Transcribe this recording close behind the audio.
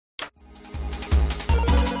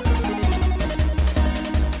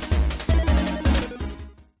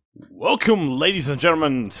Welcome, ladies and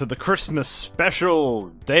gentlemen, to the Christmas special,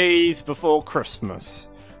 Days Before Christmas.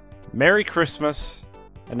 Merry Christmas,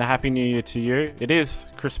 and a Happy New Year to you. It is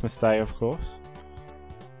Christmas Day, of course.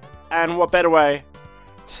 And what better way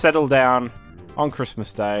to settle down on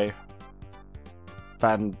Christmas Day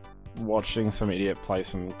than watching some idiot play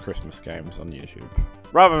some Christmas games on YouTube,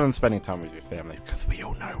 rather than spending time with your family, because we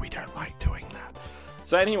all know we don't like doing that.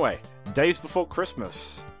 So anyway, Days Before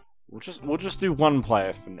Christmas. We'll just do one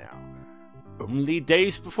player for now. Only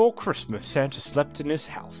days before Christmas, Santa slept in his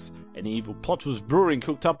house. An evil plot was brewing,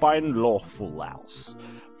 cooked up by an unlawful louse.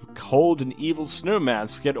 The cold and evil snowman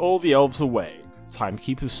scared all the elves away.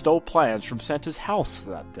 Timekeepers stole plans from Santa's house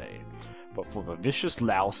that day. But for the vicious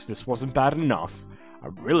louse, this wasn't bad enough.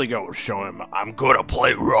 I'm really gonna show him I'm gonna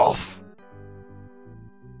play rough.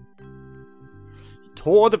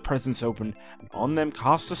 Tore the presents open, and on them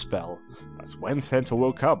cast a spell. As when Santa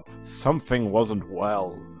woke up, something wasn't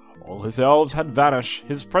well. All his elves had vanished,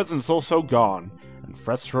 his presents also gone, and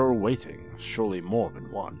threats were awaiting, surely more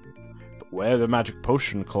than one. But where the magic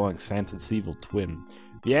potion calling Santa's evil twin?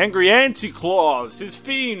 The angry Anti-Claus, his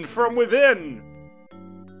fiend from within!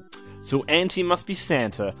 So Auntie must be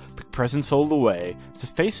Santa, pick presents all the way, to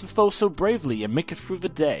face the foe so bravely and make it through the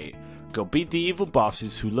day. Go beat the evil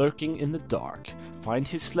bosses who lurking in the dark. Find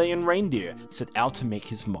his sleigh and reindeer, set out to make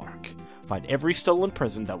his mark. Find every stolen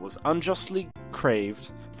present that was unjustly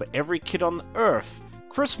craved. For every kid on the earth,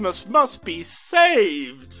 Christmas must be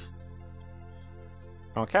saved!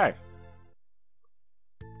 Okay.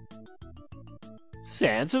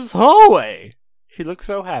 Santa's hallway! He looks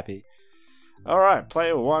so happy. Alright,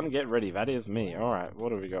 player one, get ready. That is me. Alright,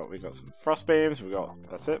 what have we got? We got some frost beams. We got...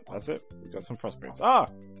 That's it. We got some frost beams. Ah!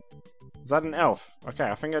 Is that an elf? Okay,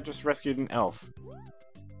 I think I just rescued an elf.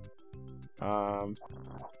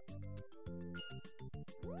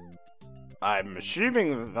 I'm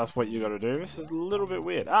assuming that's what you gotta do. This is a little bit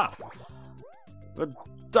weird. Ah! The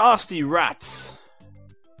Dasty Rats!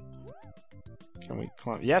 Can we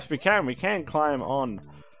climb? Yes, we can! We can climb on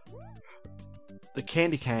the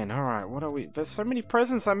candy cane. Alright, what are we... There's so many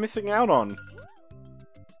presents I'm missing out on.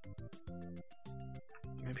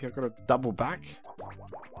 Maybe I've got to double back?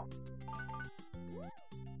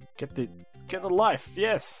 Get the life.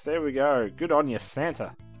 Yes, there we go. Good on you,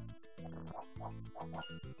 Santa.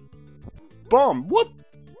 Bomb. What?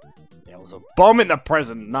 There was a bomb in the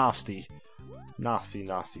present. Nasty. Nasty,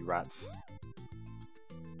 nasty rats.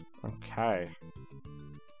 Okay.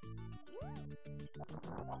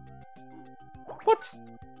 What?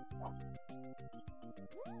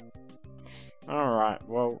 Alright,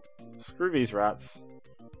 well, screw these rats.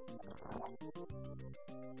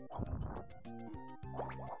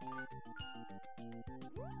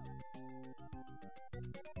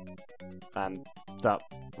 And that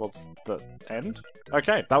was the end?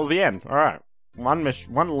 Okay, that was the end. Alright. One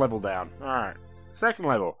level down. Alright. Second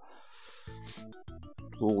level.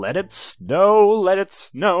 Let it snow, let it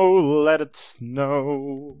snow, let it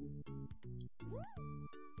snow.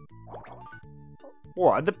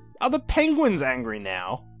 What? Are the penguins angry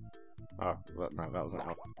now? Oh, no, that was an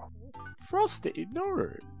elf. Frosty,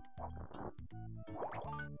 no.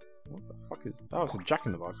 What the fuck is... Oh, it's a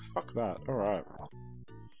Jack-in-the-Box. Fuck that. Alright.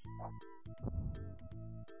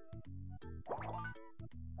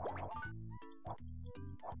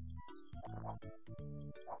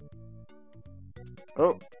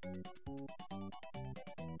 Oh.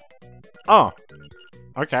 Oh.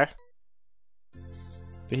 Okay.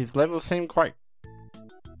 His levels seem quite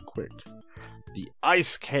quick. The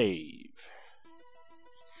Ice Cave.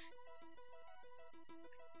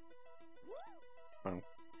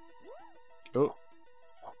 Oh.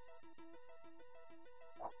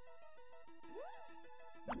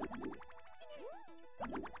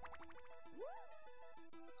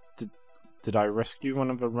 Did I rescue one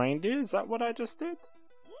of the reindeer? Is that what I just did?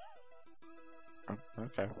 Oh,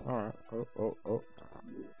 okay, alright. Oh.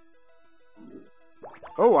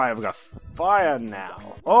 Oh, I have got fire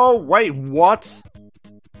now. Oh, wait, what?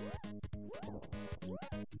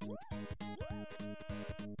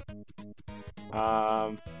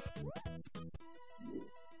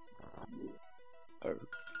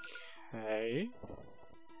 Okay.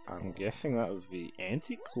 I'm guessing that was the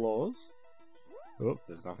Anti-Claus. Oh,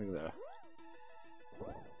 there's nothing there.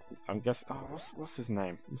 I'm guessing. Oh, what's his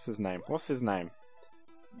name? What's his name?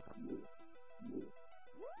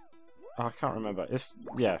 Oh, I can't remember. It's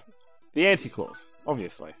yeah, the Anti-Claus,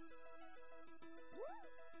 obviously.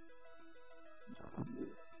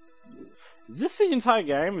 Is this the entire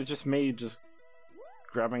game? It's just me just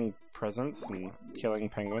grabbing presents and killing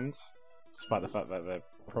penguins, despite the fact that they're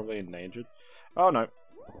probably endangered. Oh no!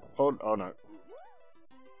 Oh no!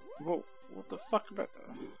 Well, what the fuck about...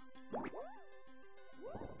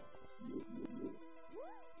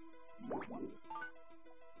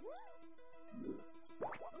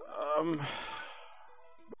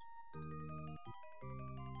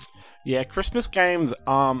 Yeah, Christmas games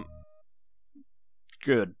aren't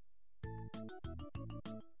good.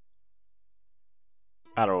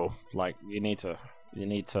 At all. Like, you need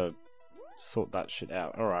to sort that shit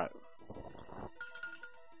out. Alright.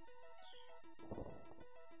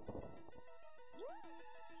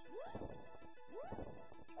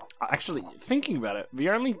 Actually, thinking about it, the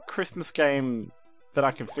only Christmas game that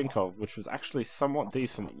I can think of, which was actually somewhat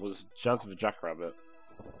decent, was Jazz the Jackrabbit.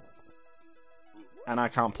 And I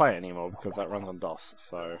can't play it anymore because that runs on DOS,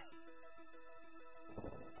 so...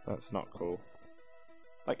 That's not cool.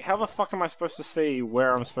 Like, how the fuck am I supposed to see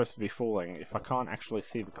where I'm supposed to be falling if I can't actually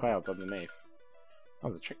see the clouds underneath? Oh,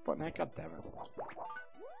 there's a checkpoint there? God damn it.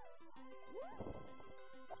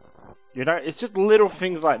 You know, it's just little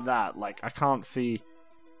things like that. Like, I can't see...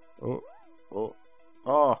 Oh,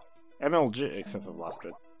 MLG, except for the last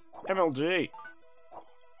bit. MLG!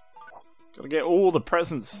 Gotta get all the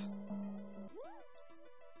presents.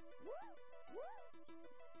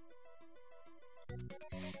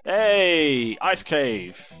 Hey! Ice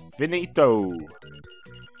Cave! Finito!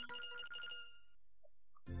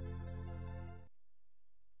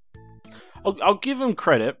 I'll give them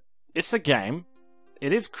credit. It's a game.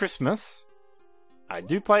 It is Christmas. I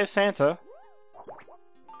do play as Santa.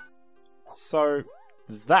 So,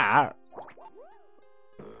 there's that.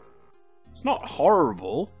 It's not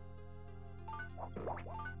horrible.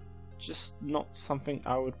 Just not something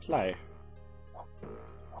I would play.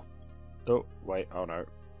 Oh, wait, oh no.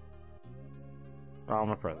 Oh,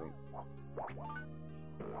 I'm a present.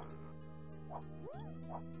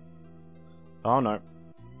 Oh no.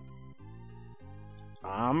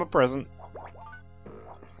 I'm a present.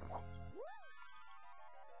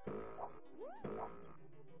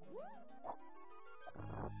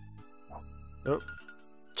 Oh.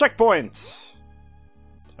 Checkpoints!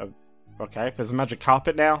 Okay, there's a magic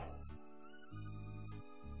carpet now.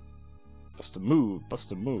 Bust a move,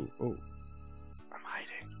 bust a move. Oh. I'm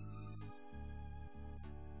hiding.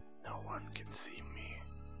 No one can see me.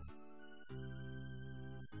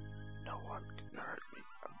 No one can hurt me.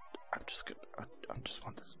 I'm just gonna... I just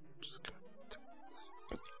want this. I'm just gonna...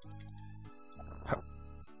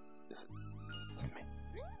 Is it me?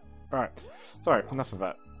 Alright. Sorry, enough of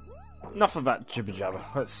that. Enough of that jibber jabber.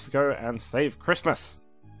 Let's go and save Christmas.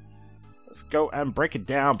 Let's go and break it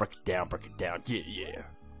down, break it down, break it down. Yeah, yeah.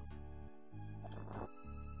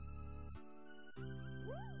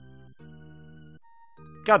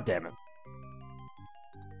 God damn it.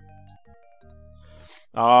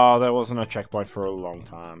 Oh, there wasn't a checkpoint for a long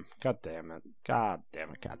time. God damn it. God damn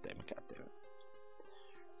it, god damn it, god damn it.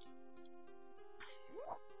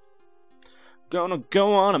 Gonna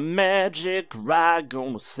go on a magic ride,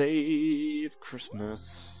 gonna save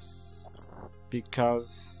Christmas. Because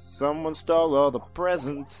someone stole all the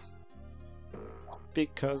presents.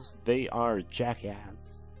 Because they are a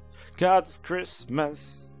jackass. 'Cause it's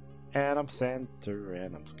Christmas. And I'm Santa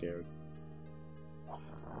and I'm scared.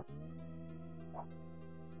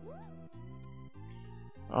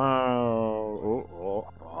 Oh,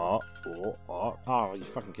 you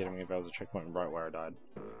fucking kidding me if I was a checkpoint right where I died.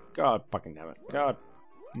 God fucking damn it. God.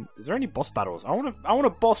 Is there any boss battles? I want a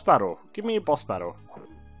boss battle. Give me a boss battle.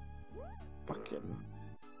 Fucking.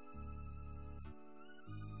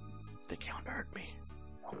 They can't hurt me.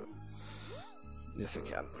 Yes, they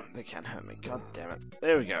can. They can't hurt me. God damn it.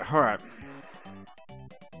 There we go. Alright.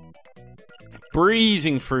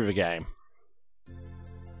 Breezing through the game.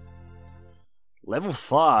 Level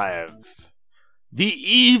 5. The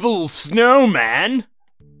Evil Snowman.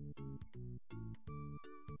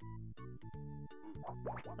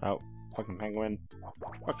 Oh, fucking penguin.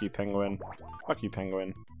 Fuck you, penguin. Fuck you,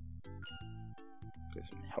 penguin. Get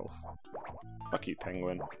some health. Fuck you,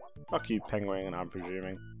 penguin. Fuck you, penguin, I'm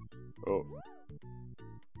presuming. Oh.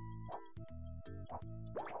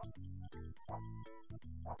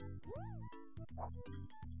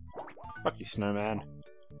 Fuck you, snowman.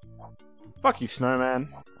 Fuck you,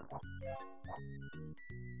 snowman.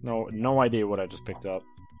 No idea what I just picked up.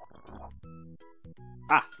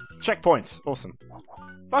 Ah! Checkpoint! Awesome.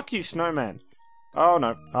 Fuck you, snowman. Oh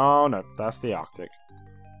no. Oh no. That's the Arctic.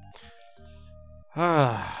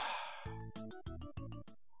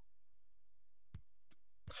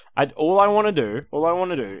 All I want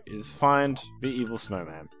to do is find the evil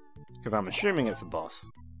snowman. Because I'm assuming it's a boss.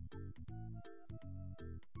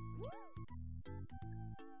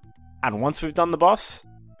 And once we've done the boss,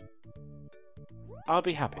 I'll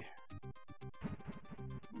be happy.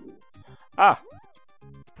 Ah!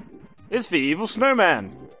 It's the evil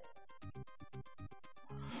snowman!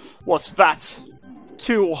 What's that?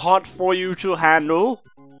 Too hot for you to handle?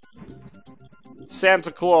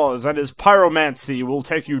 Santa Claus and his pyromancy will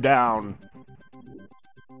take you down.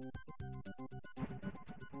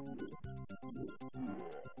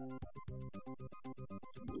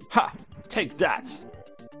 Ha! Take that!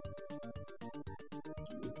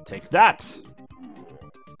 Take that!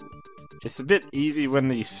 It's a bit easy when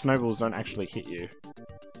the snowballs don't actually hit you.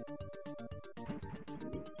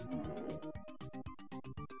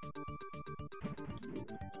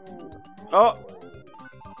 Oh!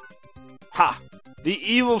 Ha! The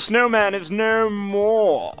evil snowman is no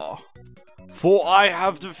more! For I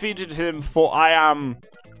have defeated him, for I am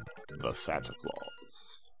the Santa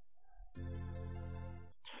Claus.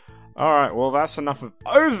 Alright, well that's enough of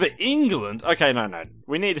Over England! Okay, no.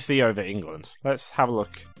 We need to see Over England. Let's have a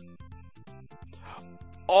look.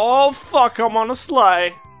 Oh fuck, I'm on a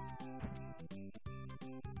sleigh!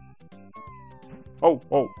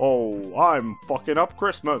 Oh, I'm fucking up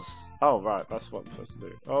Christmas! Oh right, that's what I'm supposed to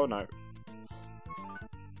do. Oh no.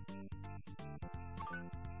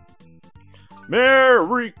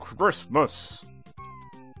 Merry Christmas!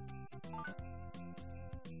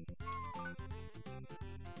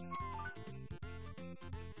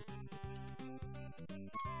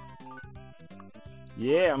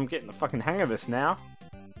 Yeah, I'm getting the fucking hang of this now.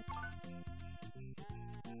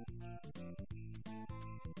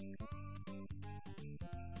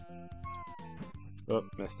 Oh,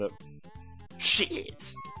 messed up.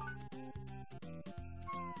 Shit!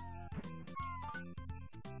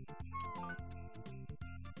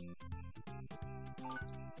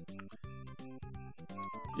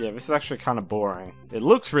 Yeah, this is actually kind of boring. It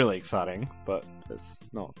looks really exciting, but it's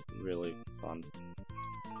not really fun.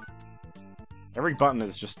 Every button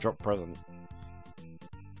is just drop present.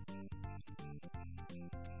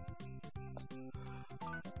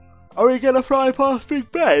 Are we gonna fly past Big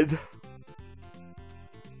Ben?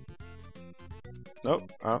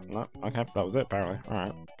 Nope. Oh, no. Okay, that was it, apparently.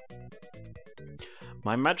 Alright.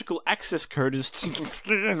 My magical access code is...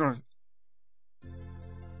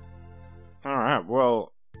 Alright,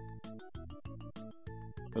 well...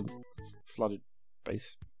 Flooded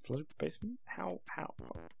basement? How?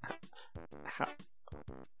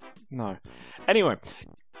 No. Anyway.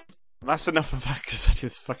 That's enough of that, because that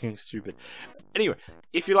is fucking stupid. Anyway,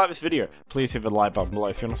 if you like this video, please hit the like button below.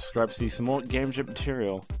 If you want to subscribe to see some more Game Gent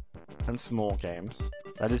material and some more games.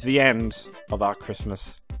 That is the end of our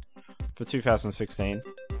Christmas for 2016.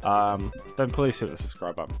 Then please hit the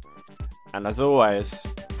subscribe button. And as always,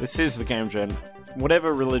 this is the Game Gent.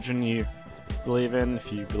 Whatever religion you believe in,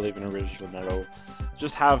 if you believe in a religion at all,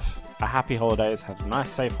 just have a happy holidays, have nice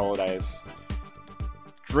safe holidays.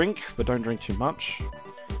 Drink, but don't drink too much.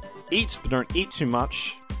 Eat, but don't eat too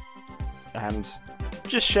much. And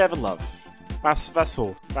just share the love. That's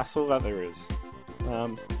all. That's all that there is.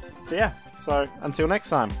 So yeah, so until next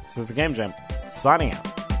time, this is the Game Gent, signing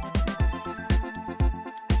out.